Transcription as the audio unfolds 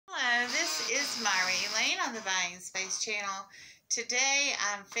is Myra Elaine on the Buying Space channel. Today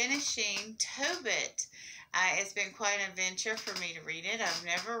I'm finishing Tobit. It's been quite an adventure for me to read it. I've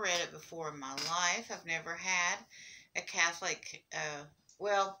never read it before in my life. I've never had a Catholic,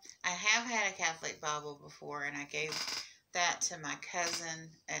 well, I have had a Catholic Bible before, and I gave that to my cousin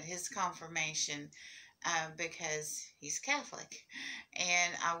at his confirmation because he's Catholic.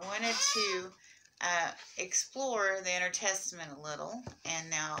 And I wanted to explore the Inner Testament a little, and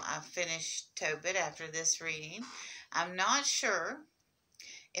now I've finished Tobit after this reading. I'm not sure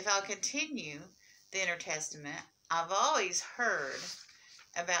if I'll continue the Inner Testament. I've always heard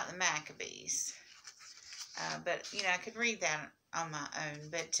about the Maccabees, but you know, I could read that on my own.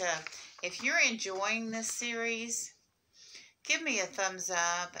 But if you're enjoying this series, give me a thumbs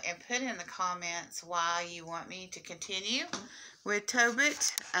up and put in the comments why you want me to continue with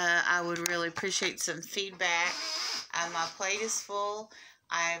Tobit. I would really appreciate some feedback. My plate is full.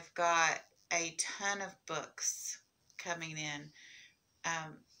 I've got a ton of books coming in.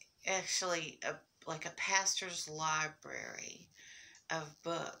 Actually, like a pastor's library of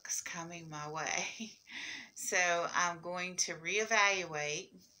books coming my way. So I'm going to reevaluate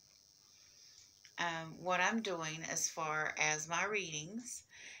what I'm doing as far as my readings.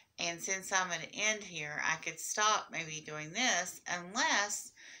 And since I'm at an end here, I could stop maybe doing this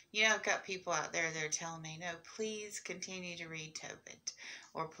unless, you know, I've got people out there that are telling me, no, please continue to read Tobit,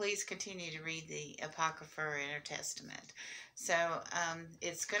 or please continue to read the Apocrypha or Inner Testament. So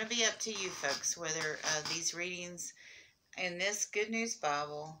it's going to be up to you folks whether these readings in this Good News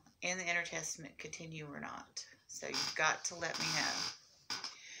Bible in the Inner Testament continue or not. So you've got to let me know.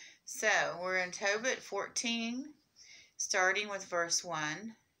 So we're in Tobit 14, starting with verse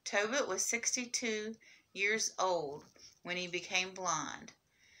 1. Tobit was 62 years old when he became blind,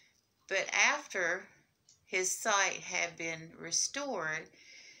 but after his sight had been restored,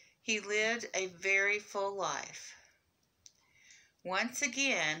 he lived a very full life. Once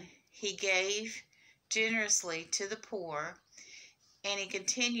again, he gave generously to the poor, and he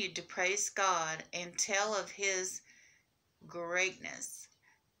continued to praise God and tell of his greatness.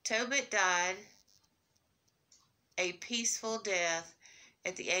 Tobit died a peaceful death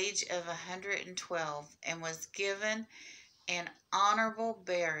at the age of 112 and was given an honorable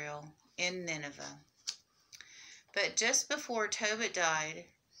burial in Nineveh. But just before Tobit died,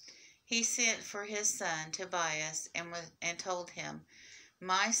 he sent for his son Tobias and told him,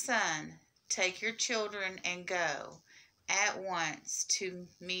 "My son, take your children and go at once to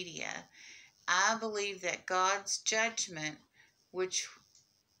Media. I believe that God's judgment, which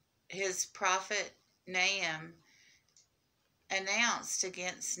his prophet Nahum announced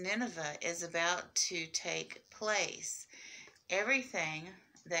against Nineveh, is about to take place. Everything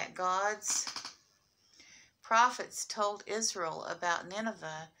that God's prophets told Israel about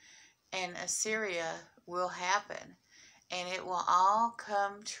Nineveh and Assyria will happen, and it will all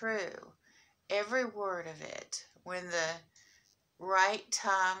come true. Every word of it, when the right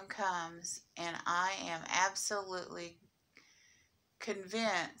time comes, and I am absolutely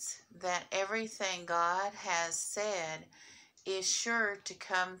convinced that everything God has said is sure to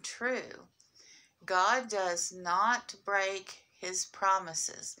come true. God does not break his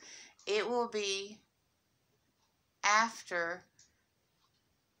promises. It will be after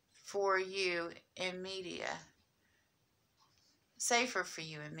for you in Media, safer for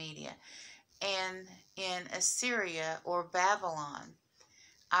you in Media, and in Assyria or Babylon.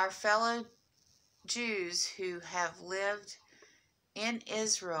 Our fellow Jews who have lived in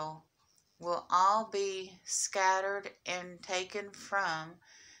Israel will all be scattered and taken from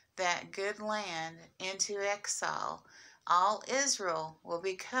that good land into exile. All Israel will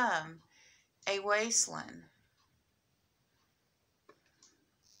become a wasteland.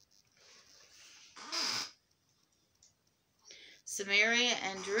 Samaria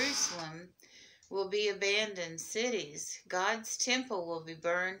and Jerusalem will be abandoned cities. God's temple will be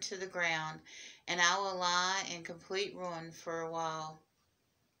burned to the ground, and I will lie in complete ruin for a while,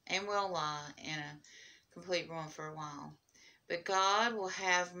 and will lie in a complete ruin for a while. But God will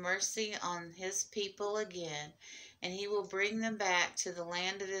have mercy on his people again, and he will bring them back to the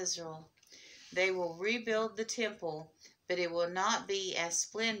land of Israel. They will rebuild the temple, but it will not be as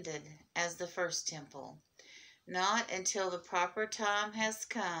splendid as the first temple. Not until the proper time has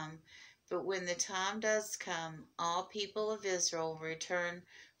come, but when the time does come, all people of Israel will return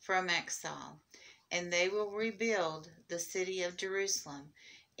from exile, and they will rebuild the city of Jerusalem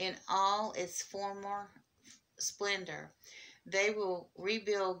in all its former splendor. They will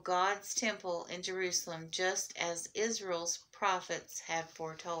rebuild God's temple in Jerusalem just as Israel's prophets have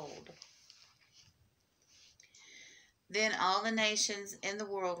foretold. Then all the nations in the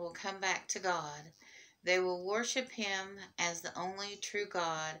world will come back to God. They will worship him as the only true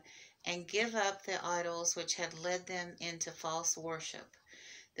God and give up the idols which had led them into false worship.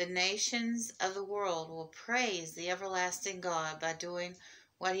 The nations of the world will praise the everlasting God by doing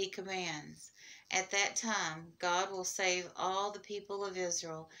what he commands. At that time, God will save all the people of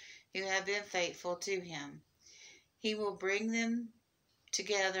Israel who have been faithful to him. He will bring them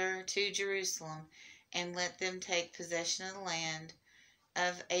together to Jerusalem and let them take possession of the land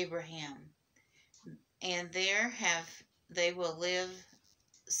of Abraham. And they will live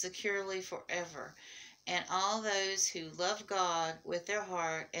securely forever. And all those who love God with their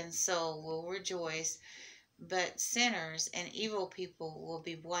heart and soul will rejoice, but sinners and evil people will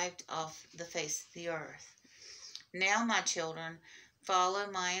be wiped off the face of the earth. Now, my children, follow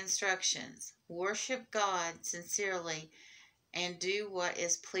my instructions. Worship God sincerely and do what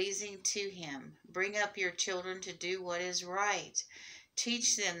is pleasing to him. Bring up your children to do what is right.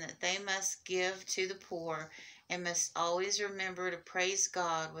 Teach them that they must give to the poor and must always remember to praise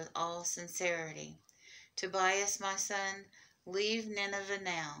God with all sincerity. Tobias, my son, leave Nineveh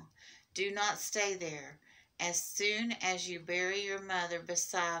now. Do not stay there. As soon as you bury your mother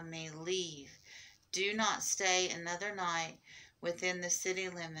beside me, leave. Do not stay another night within the city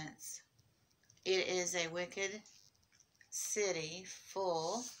limits. It is a wicked city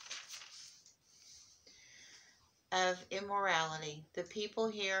full of immorality. The people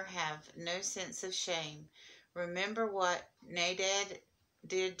here have no sense of shame. Remember what Nadab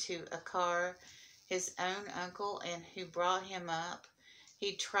did to Achar, his own uncle, and who brought him up.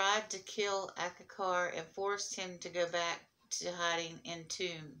 He tried to kill Achar and forced him to go back to hiding in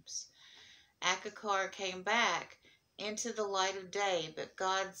tombs. Achar came back into the light of day, but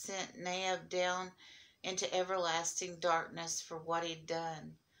God sent Nadab down into everlasting darkness for what he'd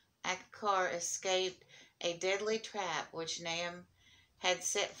done. Achar escaped a deadly trap which Nahum had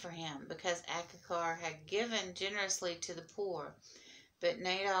set for him, because Achar had given generously to the poor. But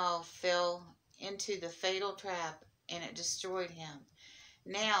Nadab fell into the fatal trap, and it destroyed him.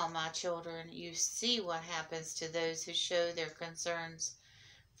 Now, my children, you see what happens to those who show their concerns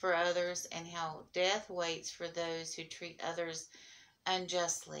for others, and how death waits for those who treat others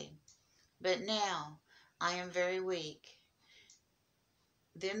unjustly. But now I am very weak.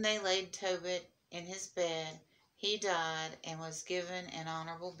 Then they laid Tobit in his bed. He died and was given an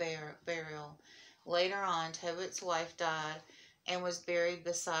honorable burial. Later on, Tobit's wife died and was buried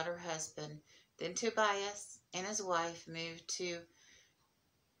beside her husband. Then Tobias and his wife moved to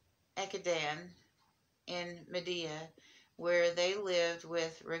Ekadan in Media, where they lived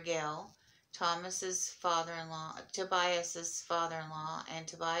with Regel, Tobias's father-in-law, and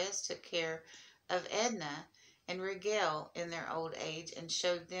Tobias took care of Edna and Regel in their old age and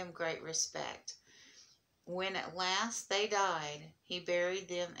showed them great respect. When at last they died, he buried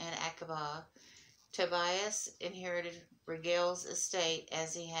them in Aqaba. Tobias inherited Regel's estate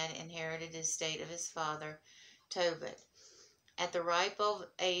as he had inherited the estate of his father, Tobit. At the ripe old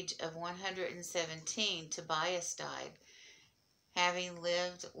age of 117, Tobias died, having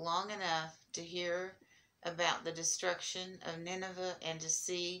lived long enough to hear about the destruction of Nineveh and to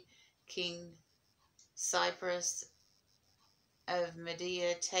see King Cyrus of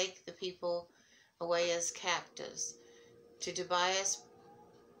Media take the people away as captives. To Tobias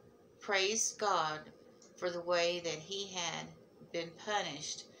praised God for the way that he had been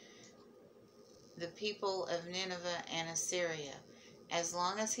punished the people of Nineveh and Assyria. As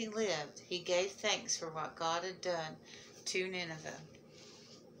long as he lived, he gave thanks for what God had done to Nineveh.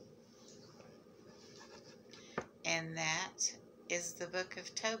 And that is the book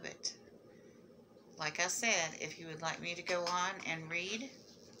of Tobit. Like I said, if you would like me to go on and read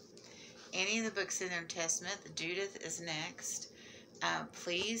any of the books in the New Testament, the Judith is next.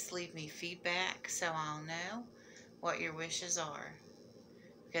 Please leave me feedback so I'll know what your wishes are.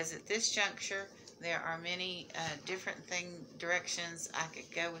 Because at this juncture, there are many different directions I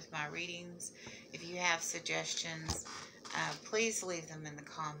could go with my readings. If you have suggestions, please leave them in the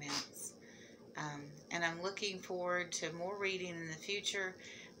comments. And I'm looking forward to more reading in the future.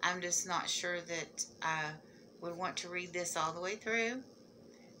 I'm just not sure that I would want to read this all the way through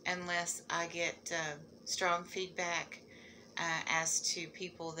unless I get strong feedback as to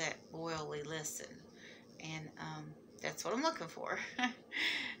people that loyally listen. And that's what I'm looking for.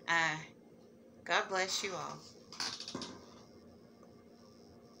 God bless you all.